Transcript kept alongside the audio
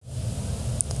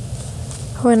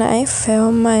When I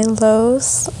feel my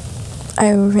lows, I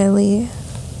really,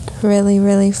 really,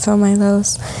 really feel my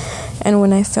lows. And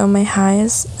when I feel my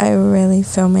highs, I really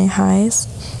feel my highs.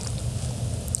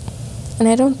 And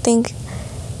I don't think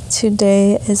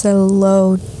today is a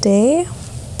low day,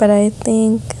 but I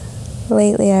think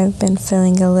lately I've been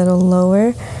feeling a little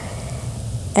lower.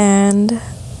 And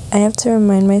I have to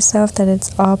remind myself that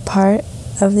it's all part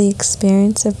of the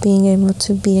experience of being able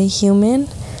to be a human.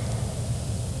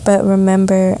 But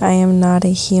remember, I am not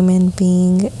a human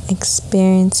being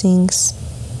experiencing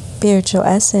spiritual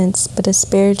essence, but a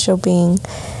spiritual being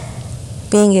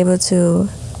able to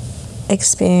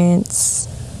experience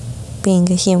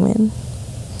being a human,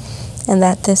 and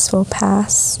that this will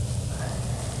pass.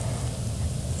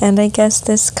 And I guess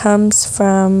this comes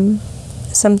from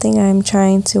something I'm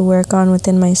trying to work on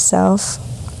within myself.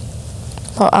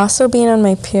 While also being on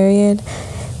my period,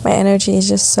 my energy is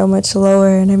just so much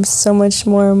lower and I'm so much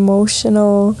more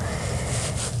emotional.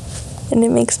 And it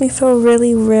makes me feel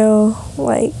really real,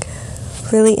 like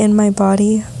really in my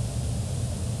body.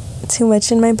 Too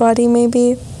much in my body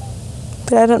maybe.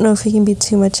 But I don't know if it can be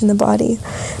too much in the body.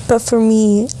 But for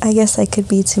me, I guess I could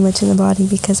be too much in the body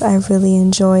because I really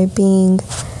enjoy being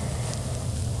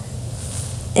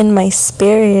in my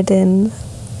spirit and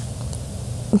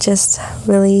just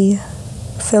really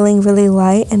feeling really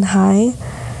light and high.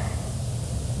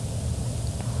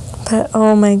 But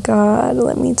oh my God,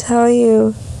 let me tell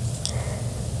you.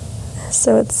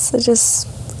 So I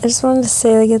just wanted to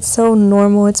say, like, it's so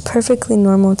normal. It's perfectly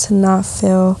normal to not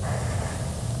feel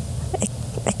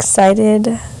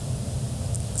excited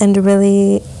and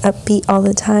really upbeat all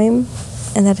the time,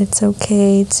 and that it's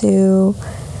okay to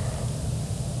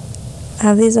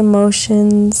have these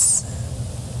emotions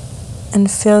and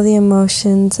feel the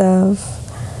emotions of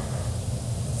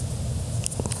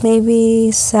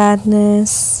maybe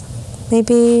sadness,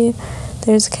 maybe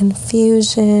there's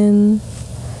confusion,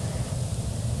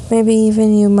 maybe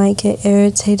even you might get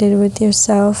irritated with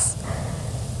yourself.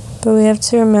 But we have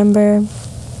to remember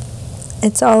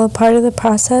it's all a part of the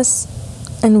process,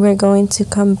 and we're going to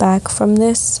come back from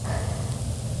this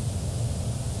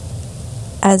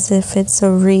as if it's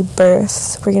a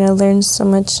rebirth. We're going to learn so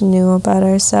much new about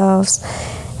ourselves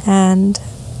and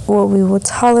what we will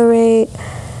tolerate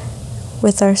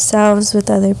with ourselves, with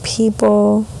other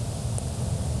people.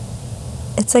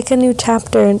 It's like a new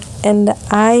chapter, and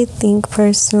I think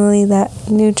personally that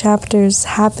new chapters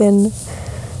happen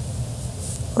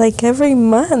like every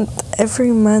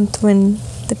month when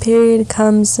the period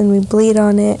comes and we bleed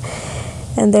on it,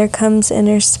 and there comes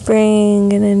inner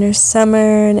spring and inner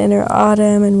summer and inner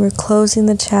autumn, and we're closing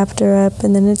the chapter up,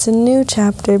 and then it's a new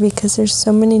chapter because there's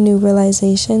so many new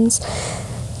realizations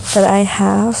that I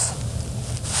have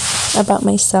about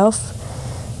myself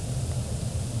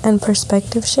and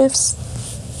perspective shifts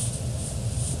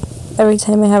every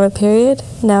time I have a period.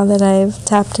 Now that I've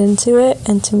tapped into it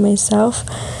and to myself,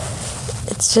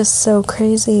 it's just so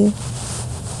crazy.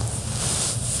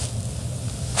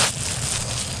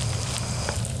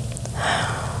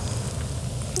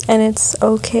 And it's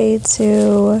okay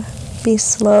to be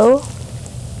slow,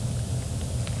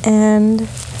 and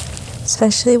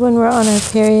especially when we're on our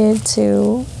period,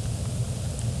 to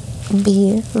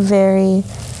be very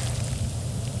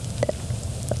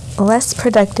less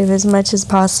productive as much as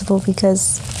possible,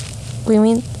 because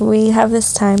we have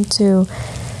this time to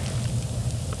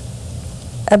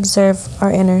observe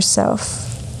our inner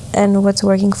self and what's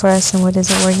working for us and what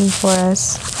isn't working for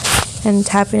us, and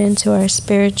tapping into our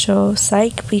spiritual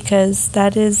psyche, because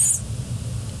that is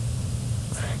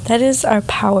our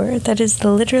power. That is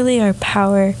literally our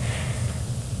power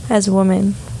as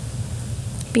women.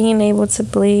 Being able to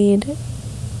bleed,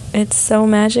 it's so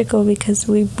magical because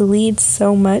we bleed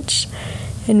so much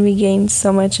and we gain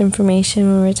so much information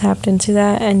when we're tapped into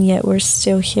that, and yet we're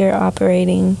still here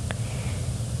operating.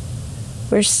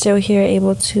 We're still here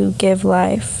able to give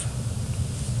life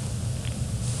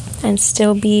and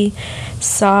still be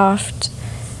soft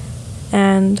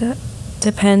and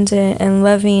dependent and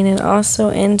loving, and also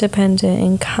independent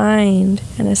and kind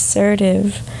and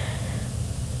assertive.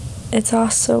 It's all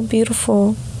so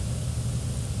beautiful.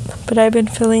 But I've been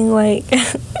feeling like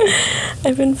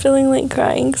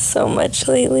crying so much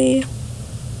lately.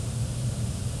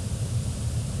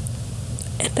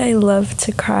 And I love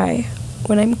to cry.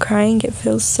 When I'm crying, it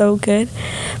feels so good.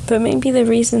 But maybe the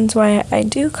reasons why I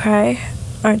do cry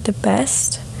aren't the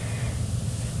best,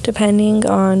 depending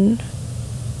on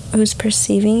who's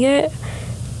perceiving it.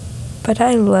 But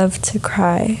I love to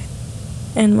cry.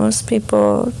 And most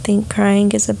people think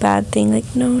crying is a bad thing.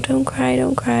 Like, no, don't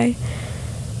cry.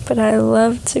 but I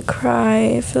love to cry.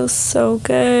 It feels so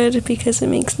good because it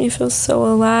makes me feel so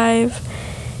alive.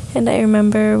 And I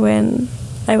remember when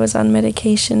I was on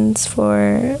medications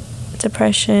for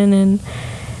depression and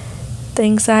the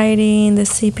anxiety and the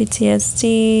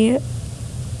CPTSD,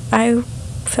 I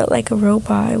felt like a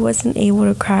robot. I wasn't able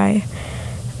to cry.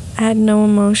 I had no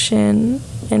emotion,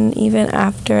 and even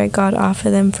after I got off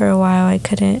of them for a while, I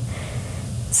couldn't.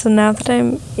 So now that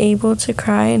I'm able to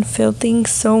cry and feel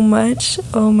things so much,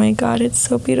 oh my God, it's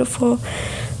so beautiful.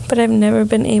 But I've never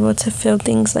been able to feel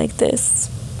things like this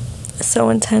so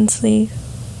intensely.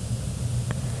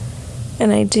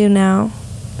 And I do now.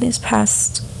 This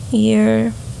past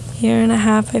year and a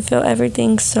half, I feel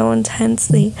everything so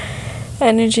intensely.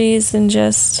 Energies and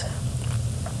just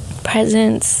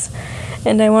presence.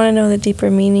 And I want to know the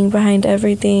deeper meaning behind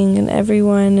everything and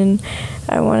everyone. And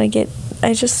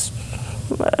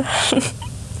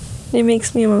it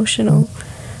makes me emotional,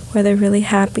 whether really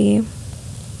happy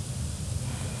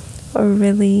or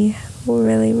really,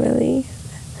 really, really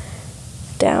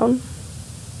down.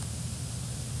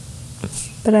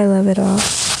 But I love it all.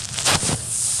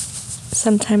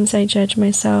 Sometimes I judge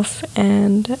myself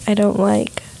and I don't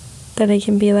like that I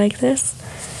can be like this.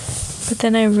 But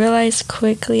then I realize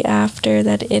quickly after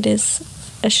that it is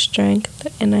a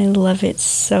strength and I love it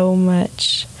so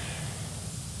much.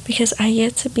 Because I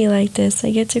get to be like this. I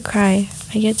get to cry.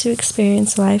 I get to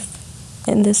experience life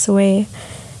in this way.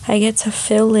 I get to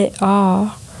feel it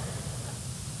all.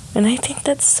 And I think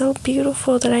that's so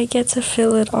beautiful that I get to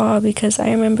feel it all, because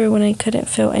I remember when I couldn't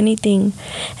feel anything,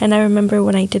 and I remember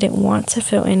when I didn't want to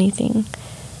feel anything.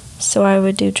 So I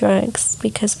would do drugs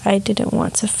because I didn't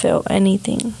want to feel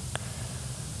anything.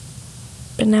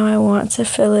 But now I want to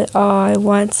feel it all. I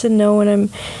want to know when I'm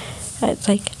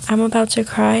about to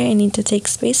cry, I need to take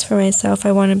space for myself.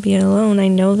 I want to be alone. I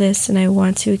know this, and I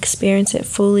want to experience it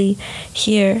fully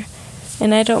here.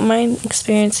 And I don't mind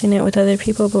experiencing it with other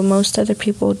people, but most other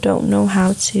people don't know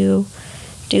how to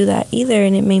do that either,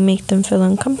 and it may make them feel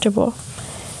uncomfortable.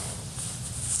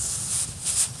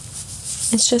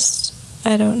 It's just,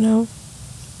 I don't know.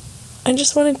 I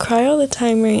just want to cry all the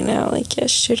time right now, like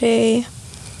yesterday.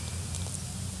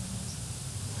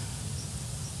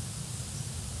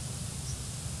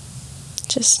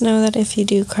 Just know that if you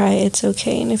do cry, it's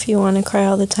okay. And if you want to cry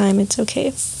all the time, it's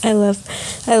okay. I love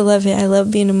it. I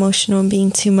love being emotional and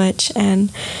being too much.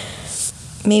 And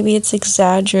maybe it's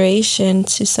exaggeration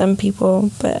to some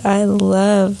people, but I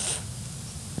love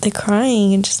the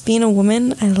crying and just being a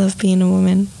woman. I love being a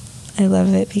woman. I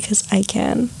love it because I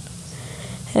can.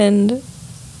 And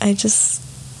I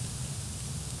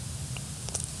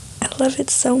love it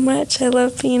so much. I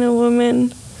love being a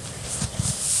woman.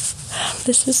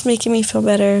 This is making me feel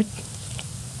better.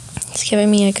 It's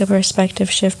giving me like a perspective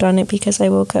shift on it, because I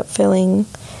woke up feeling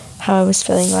how I was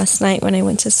feeling last night when I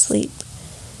went to sleep.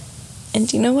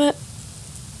 And you know what?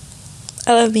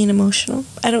 I love being emotional.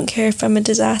 I don't care if I'm a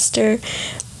disaster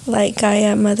like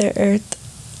Gaia, Mother Earth.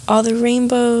 All the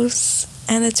rainbows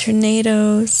and the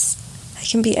tornadoes. I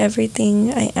can be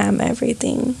everything. I am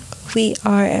everything. We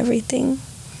are everything.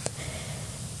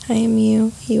 I am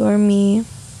you. You are me.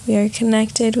 We are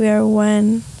connected. We are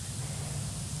one.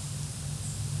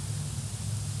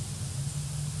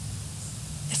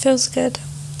 It feels good.